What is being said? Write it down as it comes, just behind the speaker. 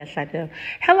Yes, I do.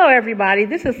 Hello, everybody.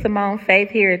 This is Simone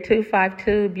Faith here at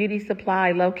 252 Beauty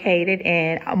Supply located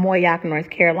in Moyock,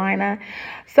 North Carolina.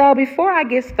 So before I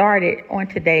get started on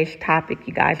today's topic,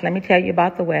 you guys, let me tell you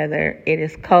about the weather. It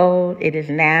is cold. It is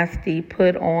nasty.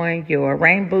 Put on your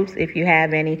rain boots if you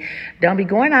have any. Don't be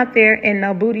going out there in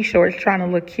no booty shorts trying to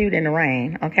look cute in the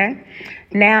rain, okay?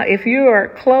 Now, if you are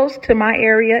close to my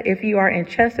area, if you are in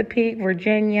Chesapeake,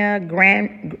 Virginia,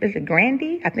 is it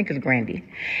Grandy? I think it's Grandy.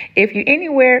 If you're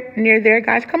anywhere near there,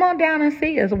 guys, come on down and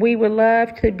see us. We would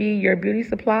love to be your beauty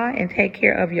supply and take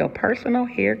care of your personal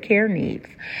hair care needs.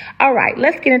 All right,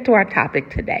 let's get into our topic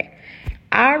today.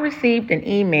 I received an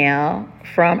email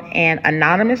from an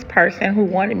anonymous person who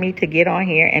wanted me to get on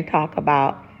here and talk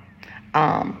about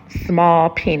small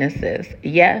penises.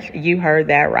 Yes, you heard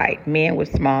that right. Men with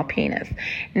small penis.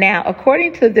 Now,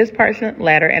 according to this person's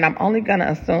letter, and I'm only going to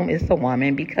assume it's a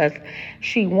woman because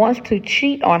she wants to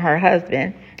cheat on her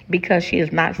husband because she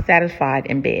is not satisfied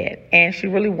in bed. And she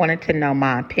really wanted to know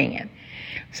my opinion.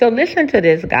 So listen to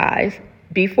this, guys.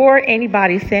 Before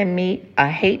anybody send me a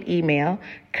hate email,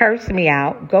 curse me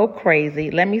out, go crazy,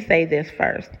 let me say this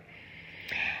first.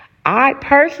 I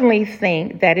personally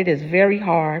think that it is very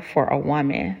hard for a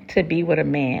woman to be with a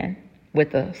man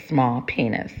with a small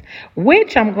penis,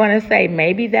 which I'm going to say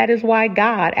maybe that is why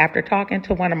God, after talking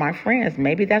to one of my friends,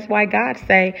 maybe that's why God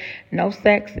say no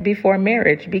sex before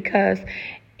marriage, because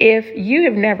if you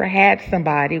have never had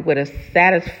somebody with a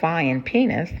satisfying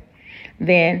penis,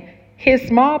 then his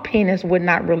small penis would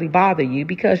not really bother you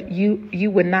because you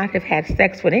would not have had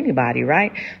sex with anybody,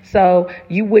 right? So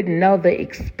you wouldn't know the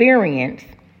experience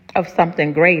of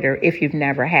something greater if you've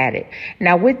never had it.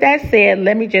 Now, with that said,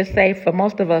 let me just say for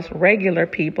most of us regular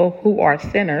people who are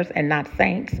sinners and not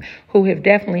saints, who have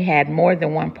definitely had more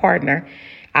than one partner,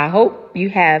 I hope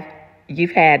you've had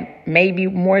maybe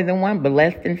more than one, but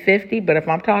less than 50. But if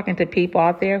I'm talking to people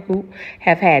out there who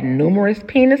have had numerous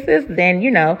penises, then,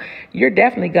 you're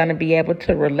definitely going to be able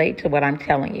to relate to what I'm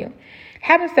telling you.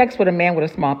 Having sex with a man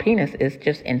with a small penis is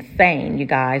just insane, you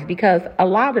guys, because a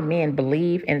lot of men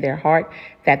believe in their heart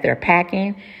that they're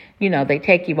packing. They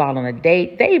take you out on a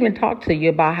date. They even talk to you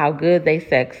about how good their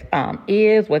sex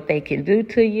is, what they can do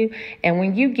to you. And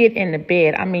when you get in the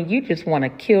bed, you just want to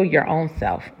kill your own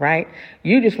self, right?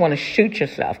 You just want to shoot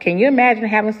yourself. Can you imagine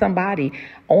having somebody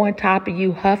on top of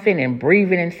you huffing and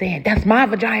breathing and saying, "That's my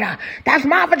vagina. That's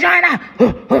my vagina."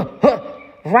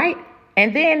 Right?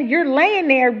 And then you're laying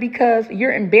there because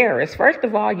you're embarrassed. First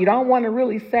of all, you don't want to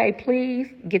really say, "Please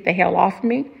get the hell off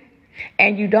me."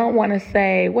 And you don't want to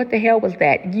say, "What the hell was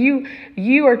that?" You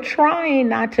are trying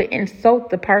not to insult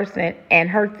the person and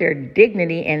hurt their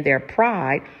dignity and their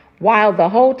pride, while the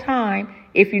whole time,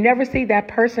 if you never see that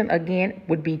person again,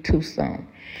 would be too soon.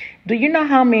 Do you know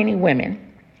how many women,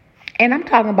 and I'm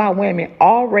talking about women,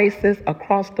 all races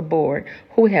across the board,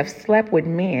 who have slept with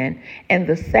men and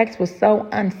the sex was so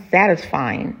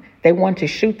unsatisfying, they want to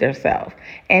shoot themselves?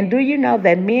 And do you know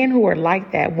that men who are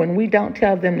like that, when we don't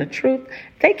tell them the truth,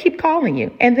 they keep calling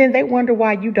you. And then they wonder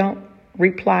why you don't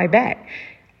reply back.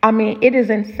 It is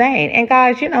insane. And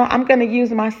guys, I'm going to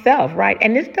use myself, right?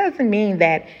 And this doesn't mean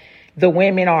that the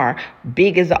women are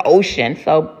big as the ocean.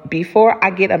 So before I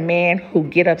get a man who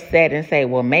get upset and say,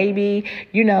 "Well, maybe,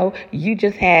 you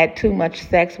just had too much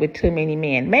sex with too many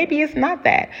men." Maybe it's not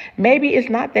that. Maybe it's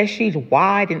not that she's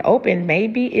wide and open.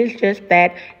 Maybe it's just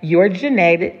that your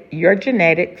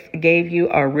genetics gave you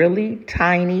a really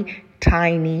tiny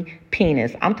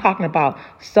penis. I'm talking about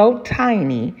so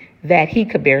tiny that he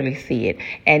could barely see it.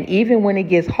 And even when it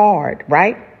gets hard,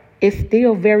 right, it's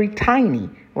still very tiny.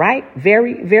 Right?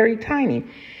 Very, very tiny.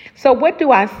 So what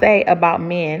do I say about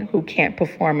men who can't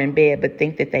perform in bed but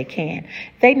think that they can?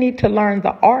 They need to learn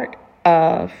the art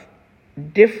of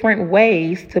different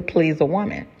ways to please a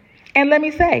woman. And let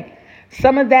me say,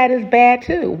 some of that is bad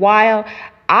too. While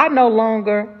I no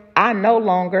longer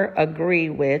agree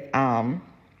with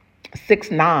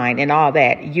 6'9" and all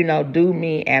that, do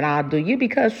me and I'll do you,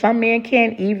 because some men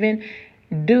can't even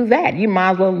do that. You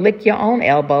might as well lick your own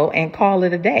elbow and call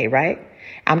it a day, right?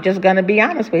 I'm just going to be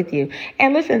honest with you.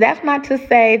 And listen, that's not to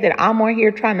say that I'm on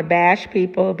here trying to bash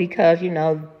people because,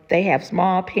 they have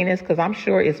small penis, because I'm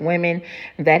sure it's women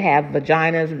that have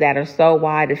vaginas that are so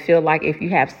wide it feel like if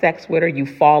you have sex with her,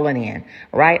 you've fallen in,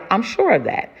 right? I'm sure of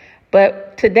that.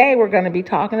 But today we're going to be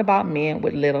talking about men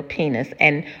with little penis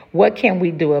and what can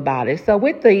we do about it. So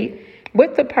with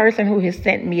the person who has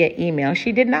sent me an email,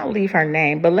 she did not leave her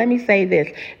name, but let me say this.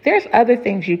 There's other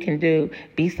things you can do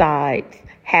besides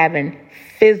having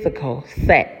physical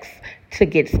sex to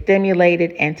get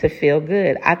stimulated and to feel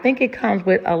good. I think it comes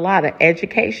with a lot of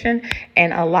education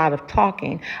and a lot of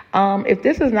talking. If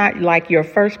this is not like your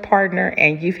first partner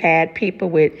and you've had people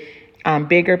with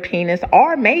bigger penis,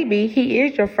 or maybe he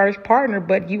is your first partner,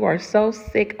 but you are so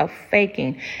sick of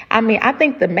faking. I mean, I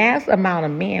think the mass amount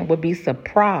of men would be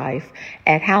surprised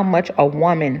at how much a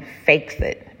woman fakes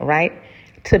it, right?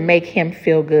 To make him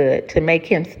feel good, to make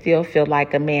him still feel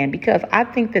like a man, because I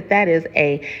think that that is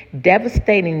a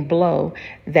devastating blow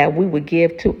that we would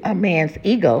give to a man's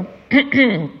ego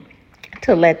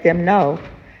to let them know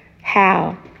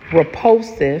how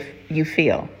repulsive you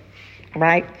feel,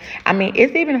 right? I mean,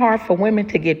 it's even hard for women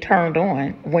to get turned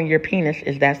on when your penis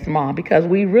is that small, because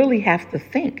we really have to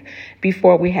think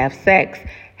before we have sex.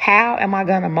 How am I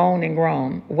going to moan and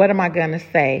groan? What am I going to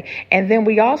say? And then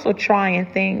we also try and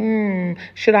think,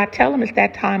 should I tell him it's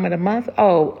that time of the month?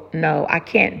 Oh, no, I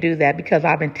can't do that, because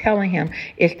I've been telling him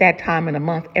it's that time of the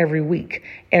month every week,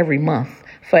 every month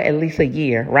for at least a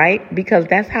year, right? Because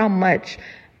that's how much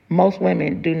most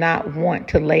women do not want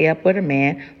to lay up with a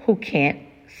man who can't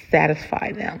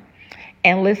satisfy them.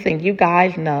 And listen, you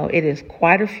guys know it is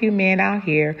quite a few men out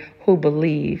here who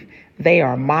believe they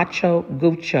are macho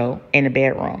gucho in the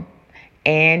bedroom.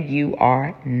 And you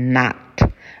are not.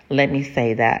 Let me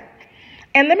say that.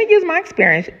 And let me use my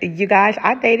experience. You guys,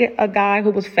 I dated a guy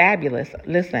who was fabulous.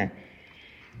 Listen,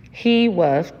 he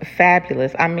was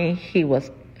fabulous. I mean, he was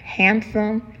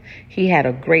handsome. He had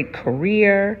a great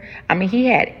career. I mean, he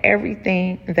had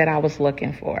everything that I was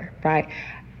looking for, right?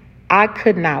 I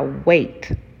could not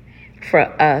wait for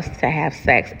us to have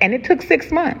sex. And it took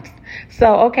 6 months.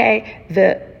 So, okay,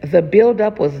 the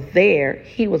buildup was there.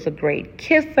 He was a great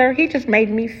kisser. He just made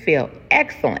me feel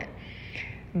excellent.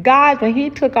 Guys, when he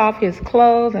took off his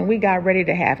clothes and we got ready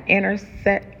to have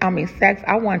sex,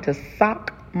 I wanted to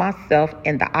sock myself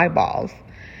in the eyeballs.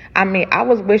 I mean, I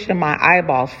was wishing my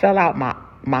eyeballs fell out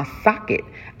my socket.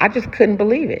 I just couldn't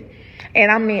believe it.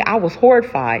 And I mean, I was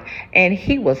horrified. And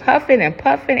he was huffing and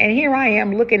puffing. And here I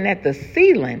am looking at the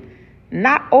ceiling,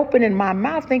 not opening my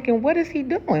mouth, thinking, what is he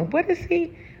doing? What is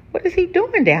he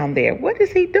doing down there? What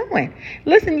is he doing?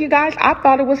 Listen, you guys, I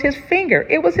thought it was his finger.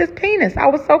 It was his penis. I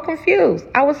was so confused.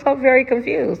 I was so very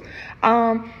confused.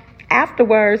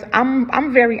 Afterwards,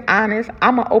 I'm very honest.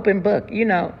 I'm an open book. You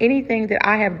know, anything that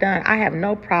I have done, I have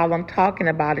no problem talking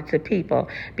about it to people,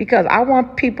 because I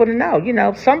want people to know, you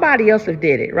know, somebody else have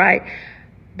did it, right?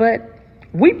 But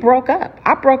we broke up.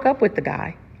 I broke up with the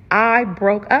guy. I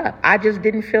broke up. I just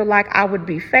didn't feel like I would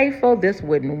be faithful. This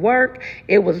wouldn't work.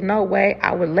 It was no way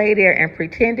I would lay there and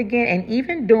pretend again. And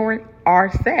even during our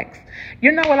sex,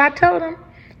 you know what I told him?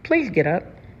 Please get up.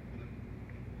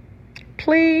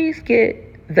 Please get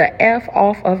the F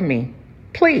off of me.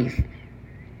 Please.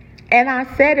 And I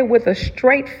said it with a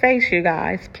straight face, you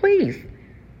guys. Please.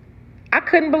 I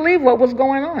couldn't believe what was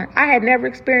going on. I had never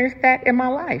experienced that in my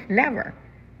life. Never.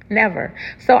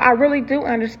 So I really do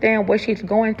understand what she's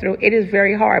going through. It is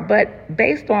very hard. But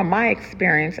based on my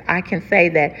experience, I can say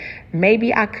that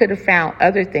maybe I could have found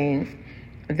other things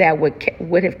that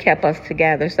would have kept us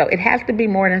together. So it has to be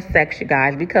more than sex, you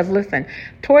guys, because listen,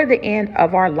 toward the end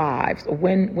of our lives,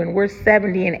 when we're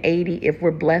 70 and 80, if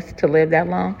we're blessed to live that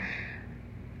long,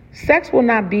 sex will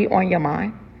not be on your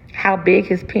mind. How big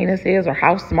his penis is, or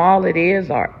how small it is,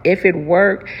 or if it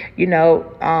worked, you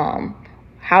know,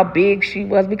 how big she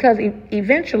was, because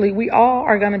eventually we all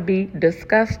are going to be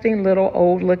disgusting little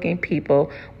old looking people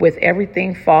with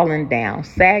everything falling down.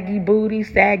 Saggy booty,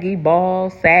 saggy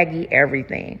balls, saggy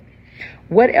everything.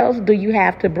 What else do you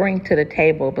have to bring to the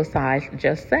table besides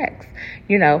just sex?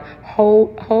 You know,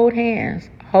 hold hands,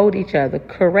 hold each other,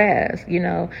 caress, you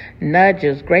know,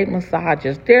 nudges, great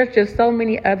massages. There's just so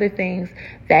many other things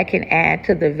that can add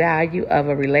to the value of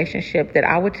a relationship that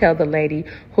I would tell the lady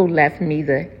who left me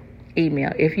the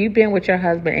email. If you've been with your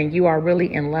husband and you are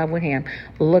really in love with him,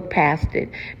 look past it,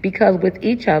 because with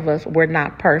each of us, we're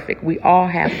not perfect. We all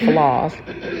have flaws.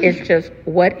 It's just,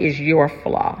 what is your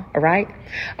flaw? All right.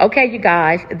 Okay, you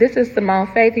guys, this is Simone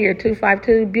Faith here at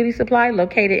 252 Beauty Supply,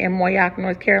 located in Moyock,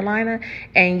 North Carolina.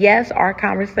 And yes, our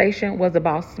conversation was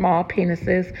about small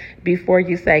penises. Before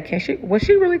you say, was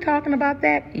she really talking about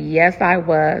that? Yes, I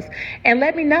was. And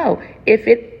let me know if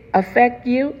it affect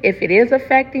you, if it is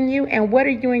affecting you, and what are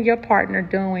you and your partner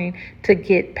doing to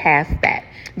get past that.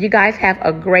 You guys have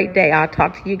a great day. I'll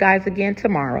talk to you guys again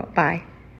tomorrow. Bye.